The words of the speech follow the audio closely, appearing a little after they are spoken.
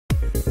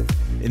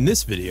In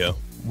this video,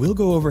 we'll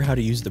go over how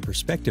to use the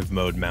perspective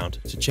mode mount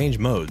to change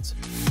modes.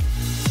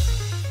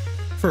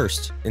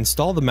 First,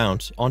 install the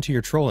mount onto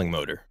your trolling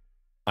motor,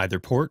 either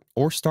port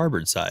or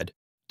starboard side,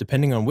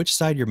 depending on which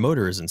side your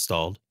motor is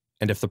installed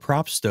and if the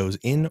prop stows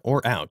in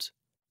or out.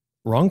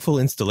 Wrongful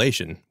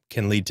installation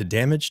can lead to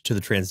damage to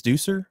the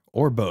transducer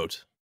or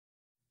boat.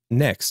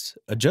 Next,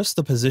 adjust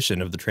the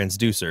position of the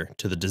transducer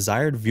to the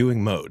desired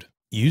viewing mode.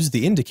 Use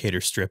the indicator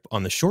strip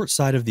on the short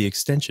side of the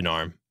extension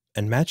arm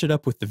and match it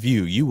up with the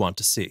view you want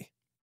to see.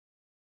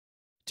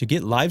 To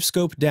get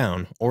LiveScope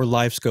down or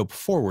LiveScope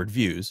forward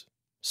views,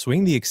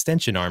 swing the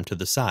extension arm to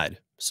the side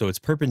so it's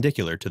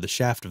perpendicular to the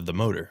shaft of the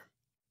motor.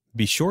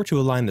 Be sure to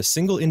align the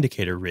single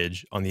indicator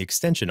ridge on the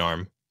extension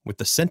arm with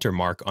the center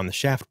mark on the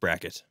shaft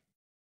bracket.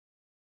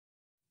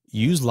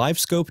 Use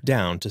LiveScope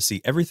down to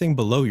see everything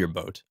below your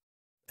boat,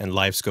 and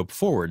LiveScope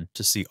forward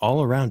to see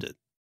all around it.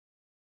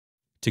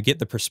 To get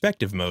the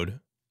perspective mode,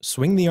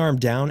 swing the arm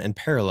down and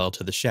parallel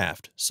to the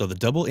shaft so the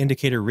double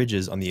indicator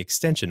ridges on the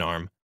extension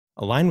arm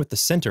align with the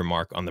center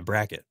mark on the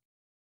bracket.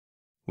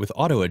 With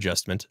auto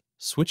adjustment,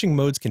 switching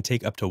modes can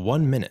take up to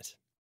 1 minute.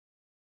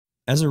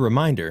 As a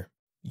reminder,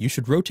 you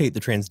should rotate the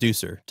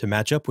transducer to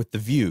match up with the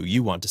view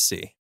you want to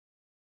see.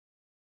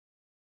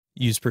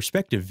 Use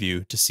perspective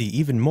view to see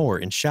even more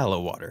in shallow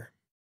water.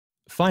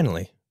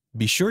 Finally,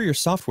 be sure your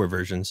software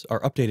versions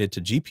are updated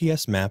to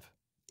GPS Map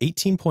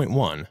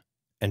 18.1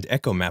 and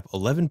Echo Map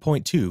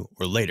 11.2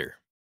 or later.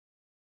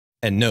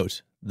 And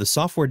note, the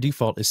software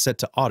default is set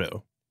to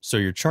auto, so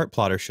your chart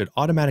plotter should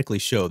automatically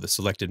show the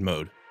selected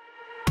mode.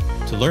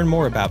 To learn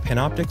more about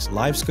Panoptix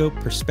LiveScope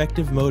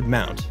Perspective Mode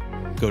Mount,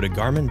 go to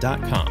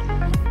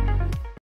Garmin.com.